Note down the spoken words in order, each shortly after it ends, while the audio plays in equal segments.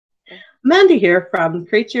Amanda here from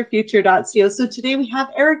createyourfuture.co. So today we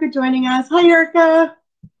have Erika joining us. Hi, Erika.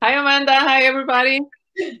 Hi, Amanda. Hi, everybody.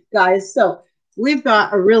 Guys, so we've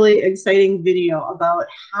got a really exciting video about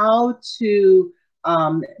how to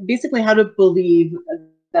basically how to believe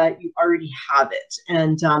that you already have it.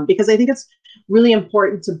 And because I think it's really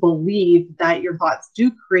important to believe that your thoughts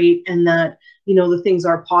do create and that, you know, the things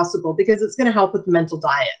are possible, because it's going to help with the mental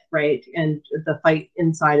diet, right? And the fight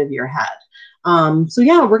inside of your head. So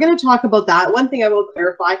yeah, we're going to talk about that. One thing I will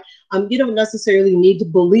clarify, you don't necessarily need to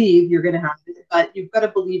believe you're going to have it, but you've got to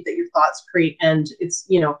believe that your thoughts create, and it's,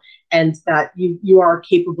 you know, and that you are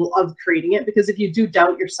capable of creating it. Because if you do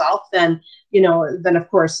doubt yourself, then, you know, then of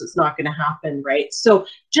course it's not going to happen, right? So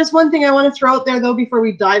just one thing I want to throw out there though, before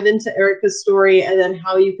we dive into Erika's story and then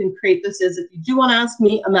how you can create this, is if you do want to ask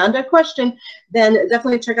me, Amanda, a question, then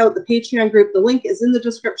definitely check out the Patreon group. The link is in the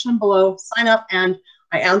description below. Sign up and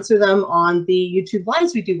I answer them on the YouTube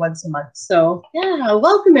lives we do once a month. So yeah,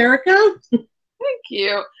 welcome, Erika. Thank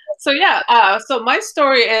you. So yeah, so my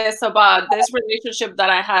story is about this relationship that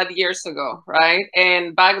I had years ago, right?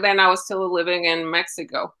 And back then I was still living in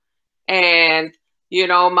Mexico. And, you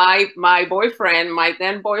know, my boyfriend, my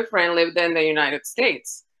then boyfriend, lived in the United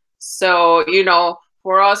States. So, you know,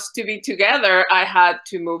 for us to be together, I had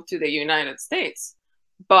to move to the United States.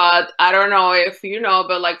 But I don't know if you know,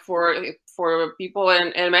 but like for people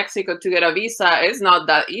in Mexico to get a visa, it's not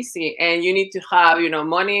that easy. And you need to have, you know,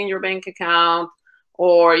 money in your bank account,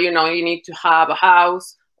 or, you know, you need to have a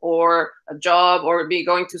house or a job or be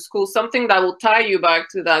going to school, something that will tie you back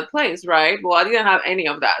to that place, right? Well, I didn't have any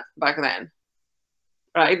of that back then,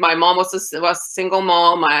 right? My mom was a single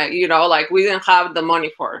mom. You know, like we didn't have the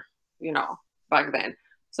money for, you know, back then.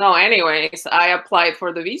 So anyways, I applied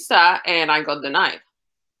for the visa and I got denied.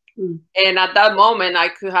 And at that moment, I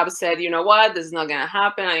could have said, you know what, this is not going to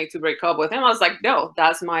happen. I need to break up with him. I was like, no,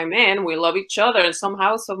 that's my man. We love each other. And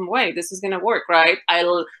somehow, some way, this is going to work, right? I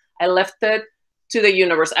left it to the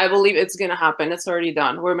universe. I believe it's going to happen. It's already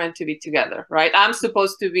done. We're meant to be together, right? I'm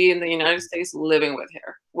supposed to be in the United States living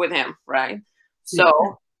with him, right?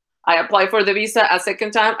 So I applied for the visa a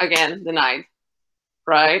second time, again, denied,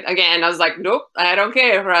 right? Again, I was like, nope, I don't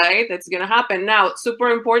care, right? It's going to happen. Now, super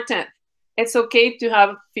important. It's okay to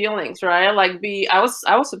have feelings, right? Like I was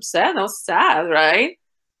upset, I was sad, right?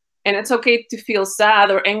 And it's okay to feel sad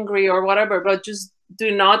or angry or whatever, but just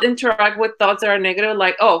do not interact with thoughts that are negative,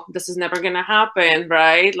 like, oh, this is never gonna happen,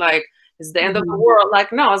 right? Like, it's the end of the world.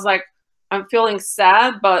 Like, no, it's like, I'm feeling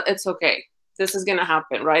sad, but it's okay. This is gonna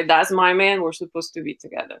happen, right? That's my man. We're supposed to be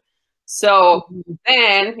together. So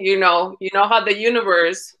then, you know how the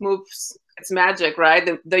universe moves. It's magic,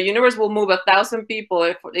 right? The universe will move 1,000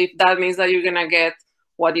 people if that means that you're gonna get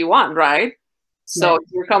what you want, right? So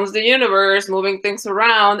here comes the universe moving things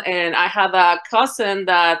around. And I had a cousin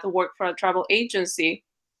that worked for a travel agency,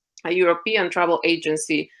 a European travel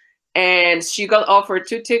agency, and she got offered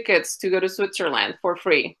 2 tickets to go to Switzerland for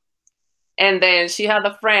free. And then she had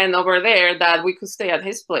a friend over there that we could stay at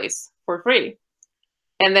his place for free.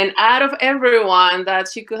 And then out of everyone that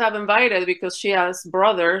she could have invited, because she has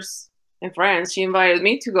brothers and friends, she invited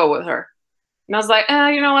me to go with her. And I was like,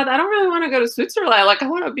 you know what? I don't really want to go to Switzerland. Like, I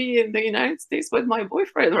want to be in the United States with my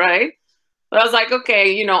boyfriend, right? But I was like,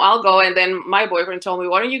 okay, you know, I'll go. And then my boyfriend told me,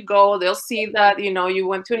 why don't you go? They'll see that, you know, you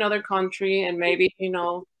went to another country and maybe, you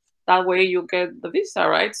know, that way you get the visa,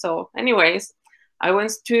 right? So anyways, I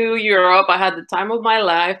went to Europe. I had the time of my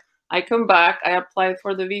life. I come back. I applied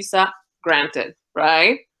for the visa, granted,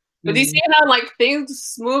 right? But you see how like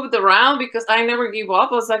things moved around because I never gave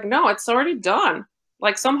up. I was like, no, it's already done.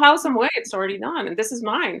 Like somehow, some way, it's already done, and this is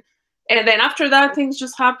mine. And then after that, things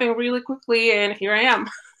just happened really quickly, and here I am.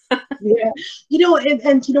 Yeah, you know,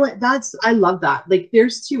 and you know what? I love that. Like,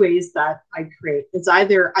 there's 2 ways that I create. It's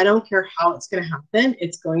either I don't care how it's going to happen,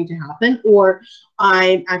 it's going to happen, or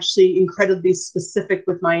I'm actually incredibly specific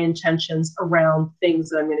with my intentions around things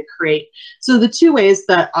that I'm going to create. So the 2 ways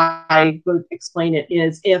that I would explain it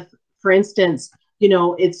is, if, for instance, you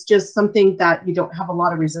know, it's just something that you don't have a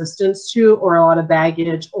lot of resistance to, or a lot of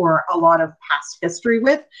baggage, or a lot of past history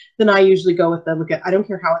with, then I usually go with the look at, I don't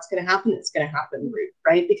care how it's going to happen, it's going to happen,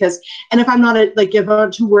 right? Because, and if I'm not if I'm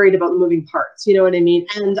not too worried about the moving parts, you know what I mean?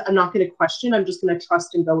 And I'm not going to question, I'm just going to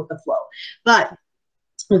trust and go with the flow. But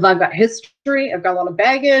if I've got history, I've got a lot of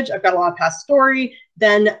baggage, I've got a lot of past story,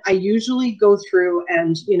 then I usually go through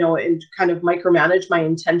and, you know, and kind of micromanage my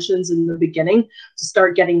intentions in the beginning to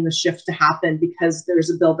start getting the shift to happen, because there's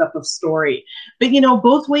a buildup of story. But, you know,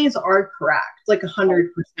 both ways are correct, like 100%,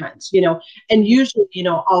 you know, and usually, you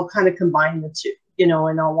know, I'll kind of combine the 2, you know,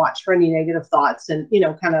 and I'll watch for any negative thoughts and, you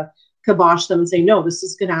know, kind of kibosh them and say, no, this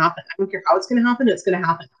is going to happen. I don't care how it's going to happen. It's going to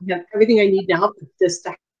happen. I have everything I need now for this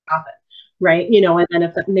to happen. Right. You know, and then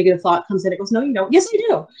if that negative thought comes in, it goes, no, you don't. Yes, I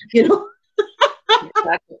do. You know,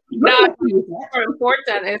 Exactly. Now, it's super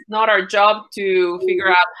important. It's not our job to figure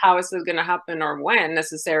out how is it going to happen or when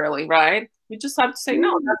necessarily, right? We just have to say,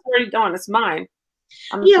 no, that's already done. It's mine.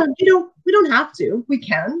 Yeah, you know, we don't have to. We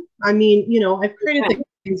can. I mean, you know, I've created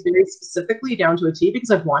things very specifically down to a T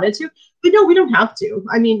because I've wanted to. But no, we don't have to.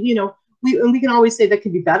 I mean, you know, we can always say that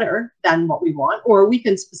could be better than what we want, or we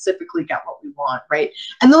can specifically get what we want, right?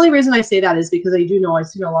 And the only reason I say that is because I do know I've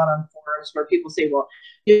seen a lot on forums where people say, well,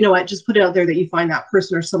 you know what, just put it out there that you find that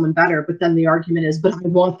person or someone better, but then the argument is, but I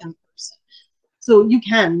want that person. So you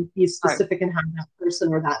can be specific and have that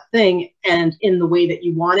person or that thing and in the way that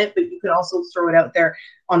you want it, but you can also throw it out there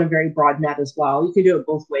on a very broad net as well. You can do it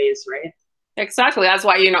both ways, right? Exactly. That's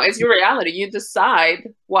why, you know, it's your reality. You decide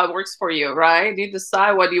what works for you, right? You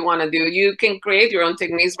decide what you want to do. You can create your own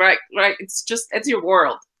techniques, right? Right. It's your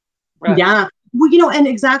world. Right? Yeah. Well, you know, and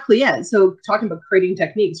exactly, yeah. So talking about creating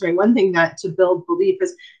techniques, right? One thing that to build belief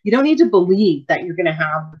is you don't need to believe that you're going to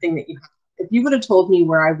have the thing that you have. If you would have told me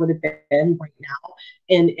where I would have been right now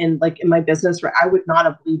in my business, right, I would not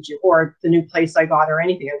have believed you, or the new place I got or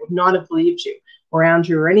anything. I would not have believed you or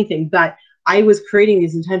Andrew or anything. But I was creating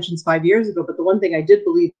these intentions 5 years ago, but the one thing I did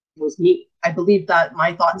believe was me. I believed that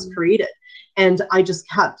my thoughts created. And I just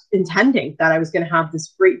kept intending that I was going to have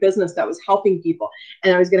this great business that was helping people.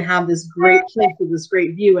 And I was going to have this great place with this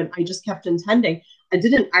great view. And I just kept intending. I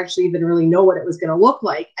didn't actually even really know what it was going to look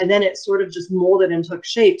like. And then it sort of just molded and took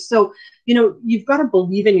shape. So, you know, you've got to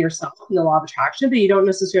believe in yourself in the law of attraction, but you don't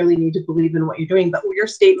necessarily need to believe in what you're doing. But with your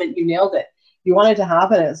statement, you nailed it. You want it to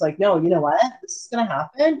happen. It's like, no, you know what? This is going to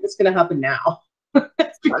happen. It's going to happen now.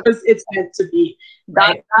 Because it's meant to be.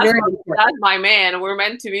 Right? That's my man. We're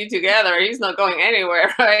meant to be together. He's not going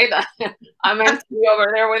anywhere, right? I'm meant to be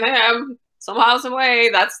over there with him somehow, some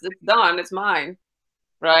way. It's done. It's mine,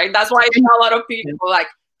 right? That's why a lot of people like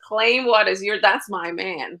claim what is your. That's my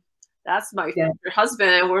man. That's my future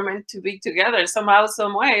husband, and we're meant to be together somehow,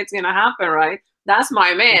 some way. It's gonna happen, right? That's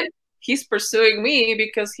my man. He's pursuing me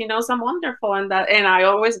because he knows I'm wonderful, and I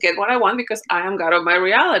always get what I want because I am God of my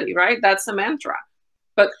reality, right? That's the mantra.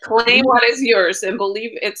 But claim what is yours and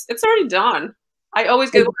believe it's already done. I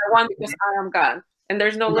always get what I want because I am God, and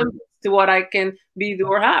there's no limit to what I can be, do,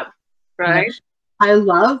 or have, right? I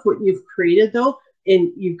love what you've created, though,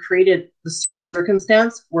 and you created the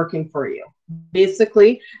circumstance working for you.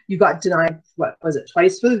 Basically, you got denied, what was it,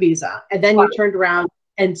 twice for the visa, and then you turned around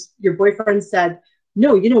and your boyfriend said,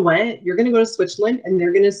 no, you know what? You're going to go to Switzerland and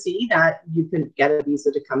they're going to see that you can get a visa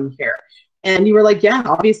to come here. And you were like, yeah,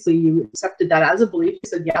 obviously you accepted that as a belief. You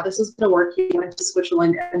said, yeah, this is going to work. You went to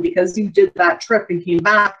Switzerland. And because you did that trip and came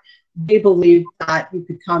back, they believed that you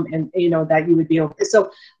could come and, you know, that you would be okay. So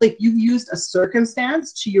like you used a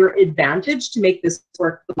circumstance to your advantage to make this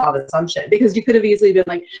work without assumption, because you could have easily been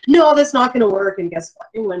like, no, that's not going to work. And guess what?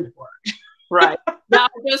 It wouldn't work. Right. Now,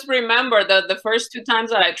 just remember that the first 2 times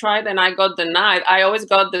that I tried and I got denied, I always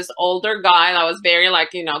got this older guy that was very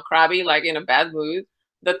like, you know, crabby, like in a bad mood.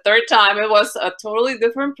 The third time it was a totally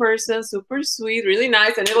different person, super sweet, really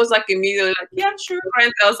nice. And it was like immediately like, yeah, sure.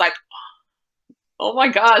 And I was like, oh my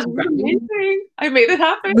gosh, amazing. I made it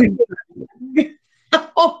happen.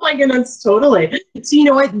 Oh my goodness, totally. So you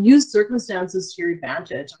know what? Use circumstances to your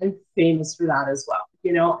advantage. I'm famous for that as well.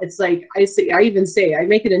 You know, it's like I even say, I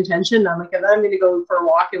make an intention. I'm like, I'm going to go for a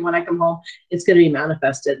walk, and when I come home, it's going to be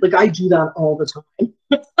manifested. Like I do that all the time.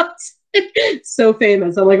 So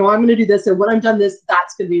famous. I'm like, oh, I'm going to do this, and when I'm done this,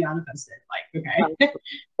 that's going to be manifested. Like, okay.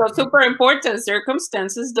 So super important.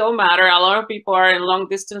 Circumstances don't matter. A lot of people are in long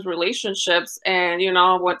distance relationships, and you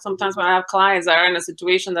know what? Sometimes when I have clients that are in a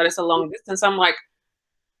situation that is a long distance, I'm like,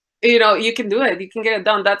 you know, you can do it. You can get it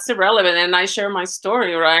done. That's irrelevant. And I share my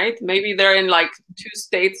story, right? Maybe they're in like 2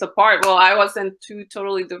 states apart. Well, I was in 2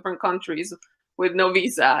 totally different countries with no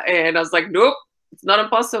visa. And I was like, nope, it's not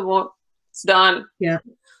impossible. It's done. Yeah.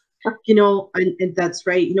 You know, and that's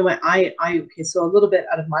right. You know what? Okay, so a little bit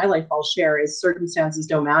out of my life I'll share is circumstances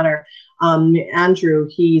don't matter. Andrew,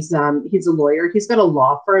 he's a lawyer. He's got a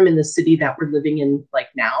law firm in the city that we're living in like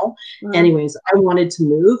now. Mm-hmm. Anyways, I wanted to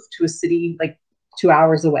move to a city like 2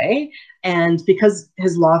 hours away. And because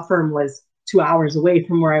his law firm was 2 hours away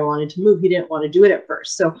from where I wanted to move, he didn't want to do it at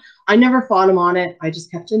first. So I never fought him on it. I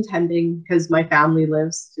just kept intending because my family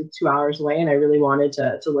lives 2 hours away and I really wanted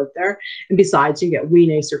to live there. And besides, you get way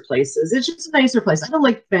nicer places. It's just a nicer place. I don't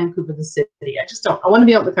like Vancouver, the city. I just don't. I want to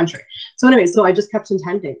be out in the country. So anyway, so I just kept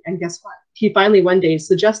intending. And guess what? He finally one day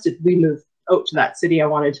suggested we move out to that city I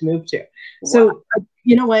wanted to move to. Wow. So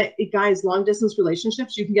you know what, guys, long distance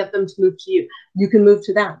relationships, you can get them to move to you. You can move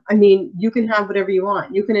to them. I mean, you can have whatever you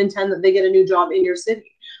want. You can intend that they get a new job in your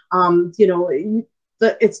city. You know,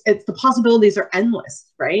 it's the possibilities are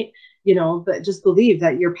endless, right? You know, but just believe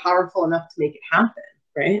that you're powerful enough to make it happen,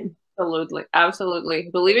 right? Absolutely. Absolutely.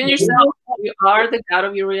 Believe in yourself. You are the God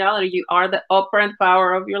of your reality. You are the operant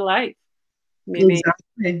power of your life. Meaning,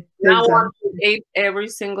 exactly. now want to create every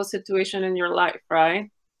single situation in your life, right?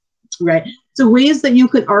 Right. So ways that you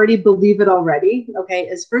could already believe it already, okay,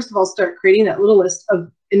 is first of all, start creating that little list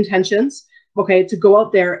of intentions, okay, to go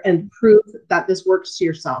out there and prove that this works to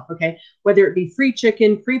yourself, okay? Whether it be free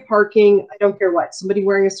chicken, free parking, I don't care what, somebody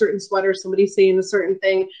wearing a certain sweater, somebody saying a certain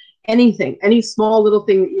thing, anything, any small little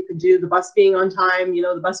thing that you can do, the bus being on time, you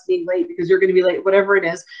know, the bus being late because you're going to be late, whatever it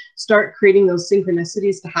is, start creating those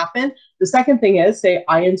synchronicities to happen. The second thing is say,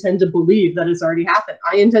 I intend to believe that it's already happened.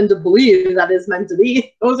 I intend to believe that it's meant to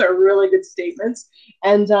be. Those are really good statements.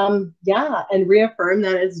 And yeah, and reaffirm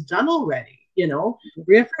that it's done already, you know,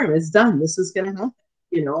 reaffirm it's done. This is going to happen,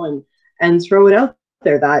 you know, and throw it out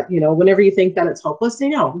there that, you know, whenever you think that it's hopeless, you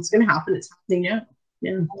know, it's going to happen. It's happening now.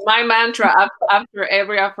 Yeah. My mantra after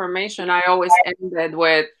every affirmation, I always ended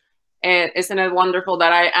with, and isn't it wonderful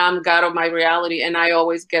that I am God of my reality and I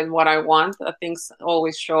always get what I want? Things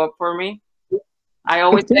always show up for me. I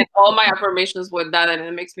always end all my affirmations with that, and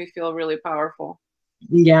it makes me feel really powerful.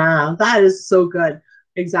 Yeah, that is so good.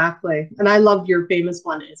 Exactly. And I love your famous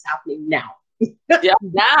one. It's happening now. Yeah,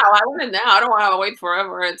 now. I want it now. I don't want to wait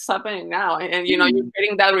forever. It's happening now. And you know, you're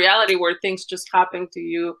creating that reality where things just happen to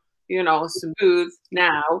you, you know, smooth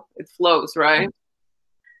now. It flows, right?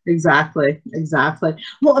 Exactly. Exactly.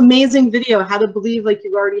 Well, amazing video. How to believe like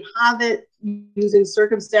you already have it, using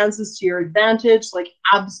circumstances to your advantage. Like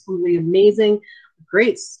absolutely amazing.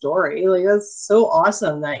 Great story. Like that's so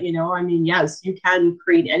awesome that, you know, I mean, yes, you can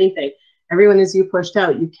create anything. Everyone is you pushed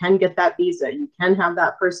out. You can get that visa. You can have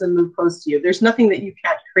that person move close to you. There's nothing that you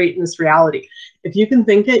can't create in this reality. If you can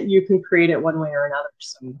think it, you can create it one way or another.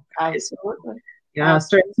 So guys, yeah,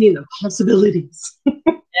 start seeing the possibilities.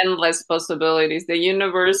 Endless possibilities. The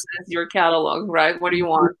universe is your catalog, right? What do you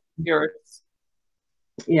want? Yours.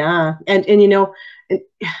 Yeah. And you know,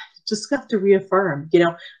 just have to reaffirm, you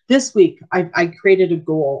know, this week I created a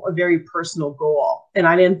goal, a very personal goal, and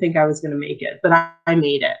I didn't think I was going to make it, but I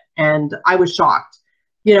made it, and I was shocked,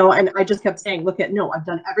 you know, and I just kept saying, look at, no, I've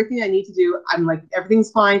done everything I need to do. I'm like,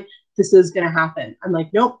 everything's fine. This is going to happen. I'm like,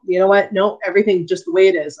 nope, you know what? No, everything just the way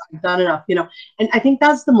it is. I've done enough, you know, and I think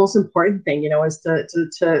that's the most important thing, you know, is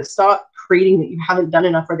to stop creating that you haven't done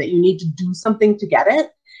enough or that you need to do something to get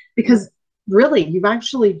it, because really you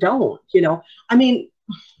actually don't, you know. I mean,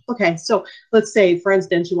 okay, so let's say, for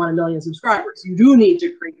instance, you want 1 million subscribers. You do need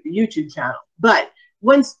to create a YouTube channel. But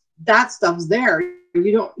once that stuff's there,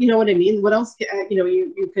 you don't, you know what I mean? What else, you know,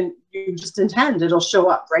 you just intend, it'll show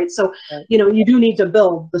up, right? So, you know, you do need to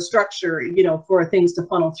build the structure, you know, for things to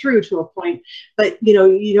funnel through to a point. But, you know,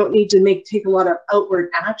 you don't need to take a lot of outward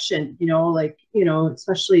action, you know, like, you know,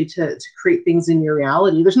 especially to create things in your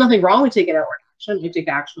reality. There's nothing wrong with taking outward action. You take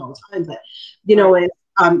action all the time, but, you know,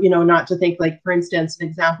 you know, not to think like, for instance, an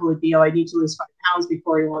example would be, oh, I need to lose 5 pounds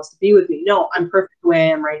before he wants to be with me. No, I'm perfect the way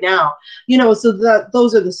I am right now. You know, so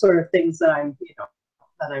those are the sort of things that I'm, you know,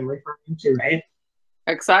 that I'm referring to, right?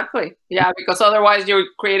 Exactly. Yeah, because otherwise you're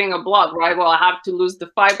creating a block, right? Well, I have to lose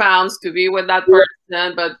the 5 pounds to be with that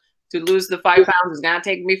person, but to lose the 5 pounds is gonna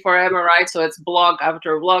take me forever, right? So it's block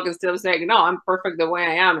after block instead of saying, no, I'm perfect the way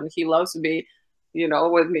I am, and he loves me, you know,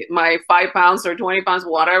 with me, my 5 pounds or 20 pounds,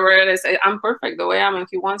 whatever it is, I'm perfect the way I am, and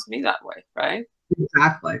he wants me that way, right?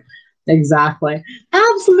 Exactly. Exactly.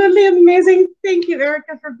 Absolutely amazing. Thank you,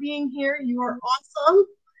 Erika, for being here. You are awesome.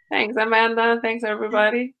 Thanks, Amanda. Thanks,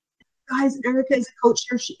 everybody. Guys, Erika is a coach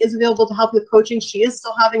here. She is available to help with coaching. She is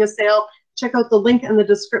still having a sale. Check out the link in the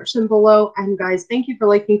description below. And guys, thank you for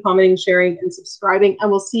liking, commenting, sharing, and subscribing.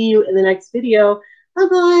 And we'll see you in the next video.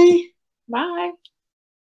 Bye-bye. Bye.